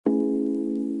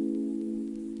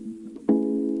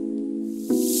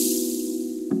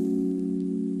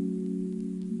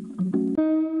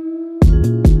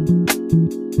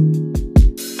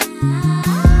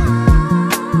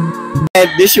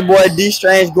This your boy D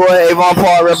Strange Boy, Avon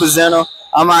Paul representative.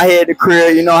 I'm out here at the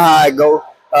crib. You know how it go.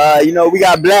 You know, we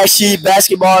got Black Sheep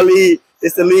Basketball League.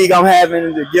 It's the league I'm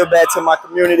having to give back to my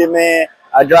community, man.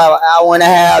 I drive an hour and a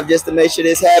half just to make sure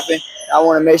this happens. I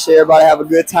want to make sure everybody have a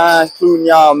good time, including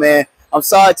y'all, man. I'm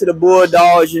sorry to the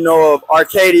Bulldogs, you know, of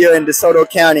Arcadia and DeSoto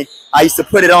County. I used to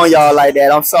put it on y'all like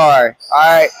that. I'm sorry. All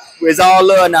right. It's all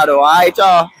love now, though. All right,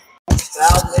 y'all.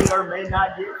 Foul may or may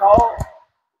not get called.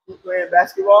 We're playing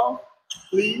basketball.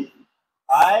 Please.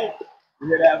 All right. We're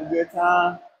here to have a good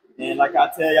time. And like I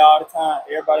tell y'all all the time,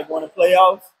 everybody going to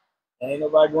playoffs. Ain't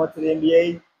nobody going to the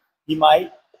NBA. He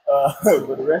might. But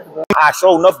the rest of us. I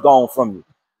sure enough gone from you.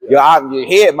 Your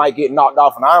head might get knocked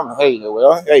off, and I'm, hey,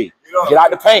 get out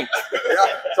the paint.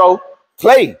 So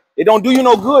play. It don't do you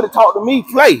no good to talk to me.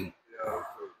 Play.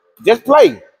 Just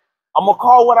play. I'm going to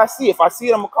call what I see. If I see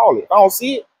it, I'm going to call it. If I don't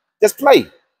see it, just play.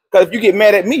 Because if you get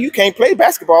mad at me, you can't play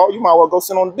basketball. You might well go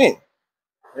sit on the bench.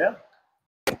 Yeah.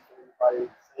 Everybody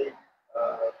safe.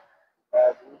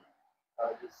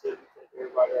 Just sit and take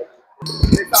everybody out.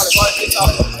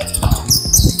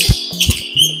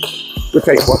 Good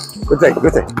take, boy. Good take,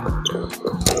 good take.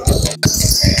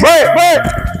 Break!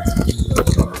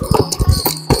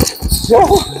 Whoa.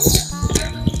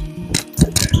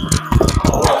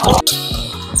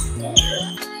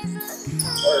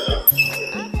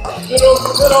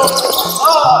 Good on.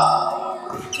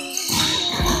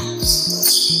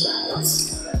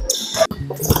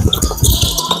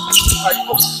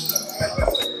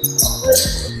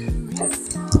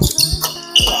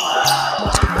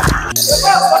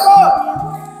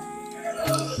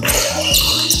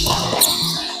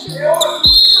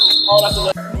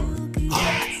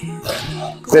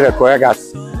 Sit there, Corey. I got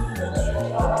you.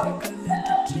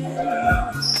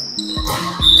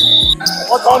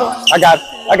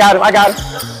 I got him.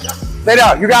 Stay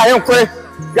down. You got him, Corey.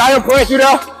 You got him, Corey. You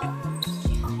there?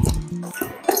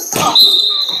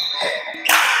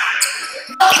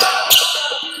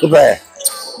 Good bad.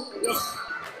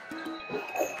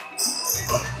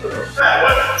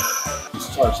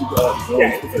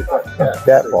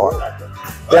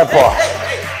 That part.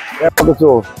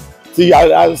 See,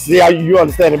 I see how you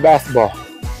understand in basketball.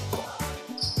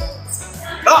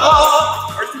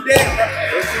 Where's you dead?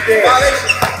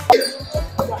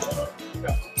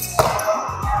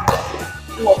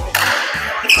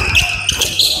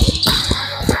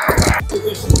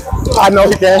 I know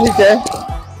he can.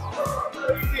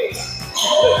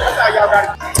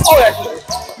 Oh, that's it.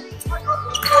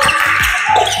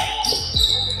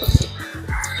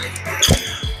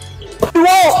 We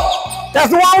want. That's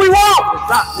the one we want.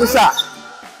 Good shot.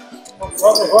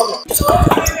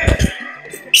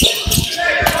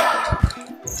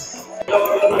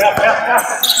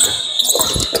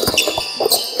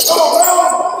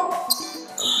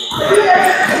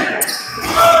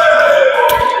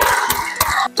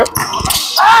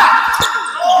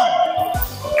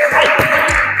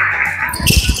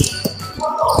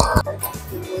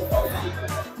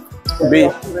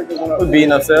 We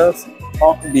beating ourselves.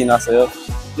 Oh, we beating ourselves.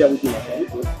 Yeah, we do.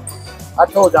 I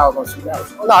told y'all I was gonna shoot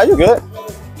out. Nah, you good.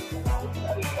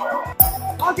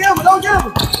 Don't give him.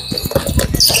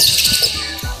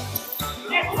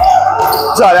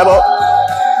 Sorry, that ball.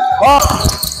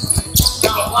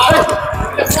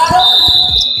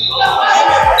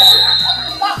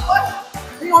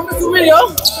 You gonna miss the video?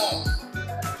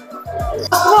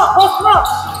 Come on.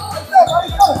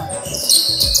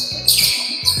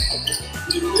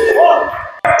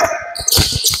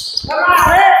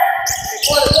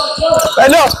 Hey,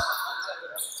 no.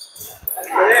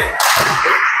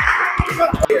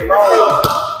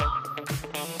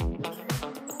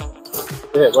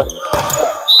 Yeah, what?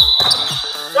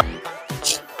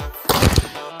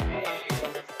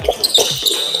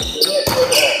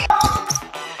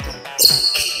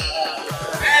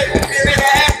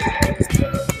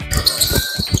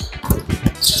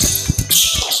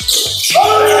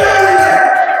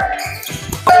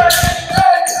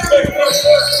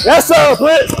 Yes, sir,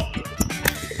 Blitz.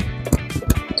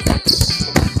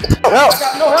 Help.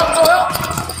 No help.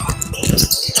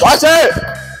 Watch it.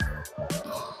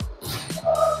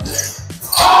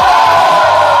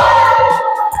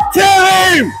 Kill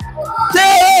him,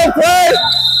 Chris.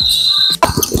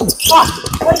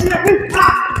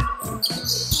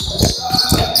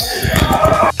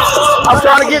 I'm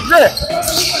trying to get this.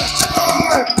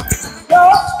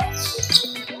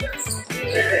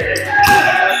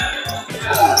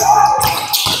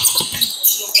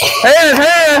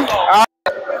 Hand.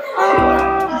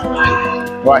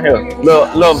 Right here. Look.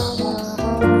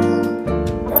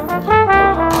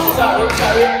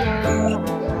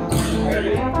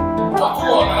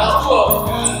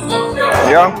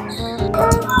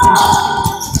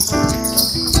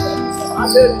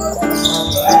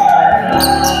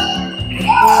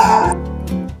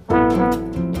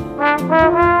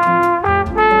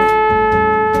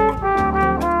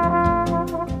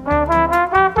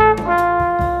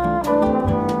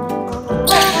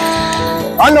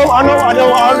 I know.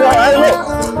 Hey, look.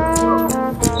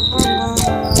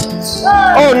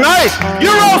 Oh, nice.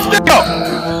 Euro still.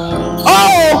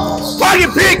 Oh,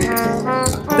 pocket pick.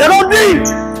 That on D.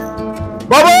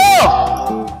 Bubba up.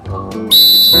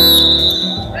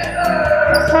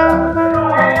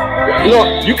 Look,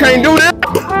 you can't do that.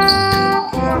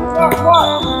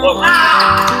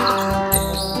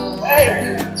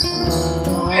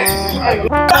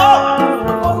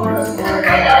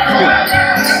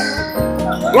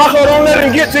 Rocco, don't let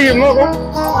him get to you, mother.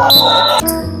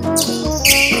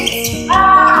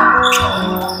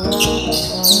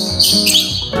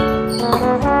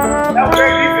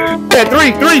 Yeah,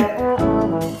 three.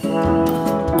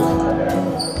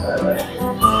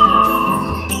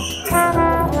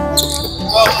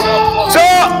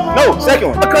 No, second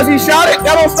one. Because he shot it,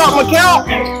 that don't stop my count.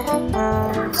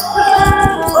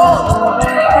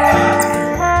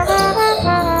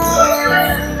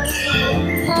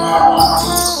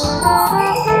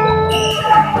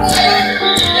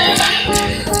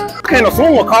 Can't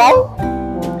assume a call.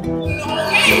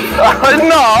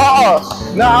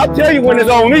 No, I'll tell you when it's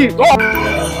on me.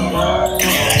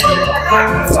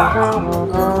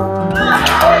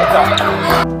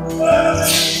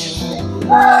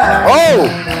 Oh.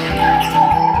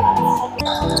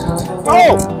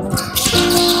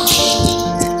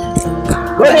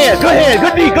 Good hand,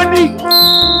 good D.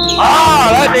 Ah,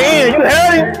 that's the end. You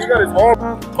had him. You got his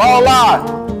ball live.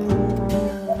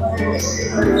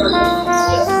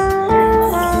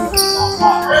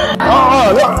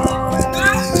 Look.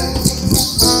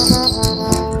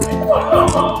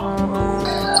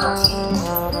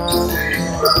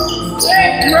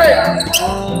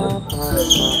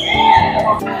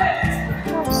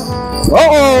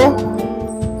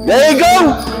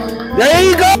 There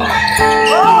you go.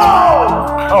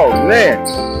 Oh man.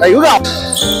 Hey, you got.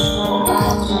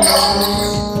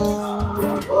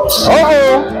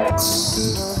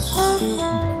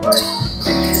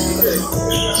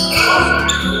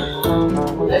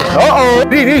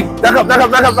 D. Back up.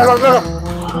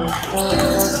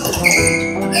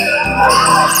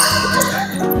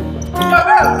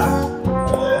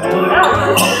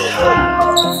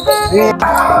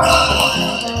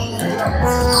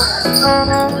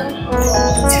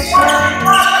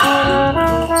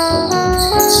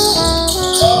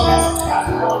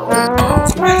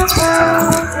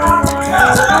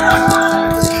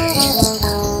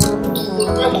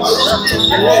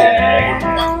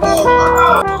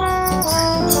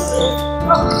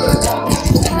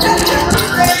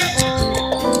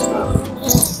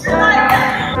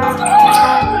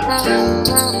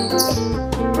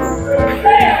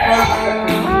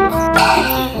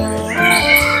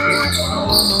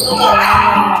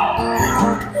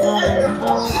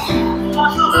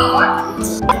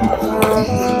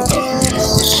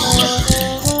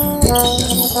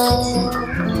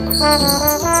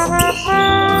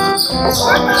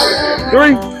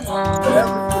 Three.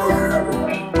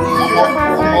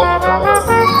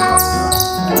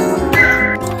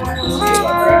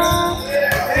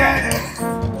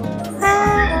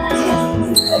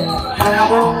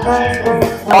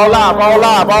 Ball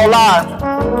live.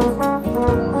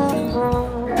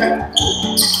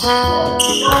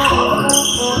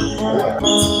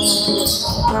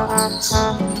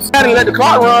 And let the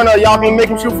clock run, or y'all can make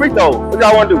him shoot free throws. What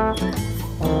y'all want to do?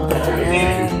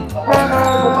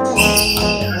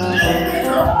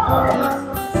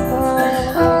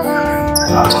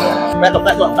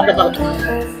 Back up.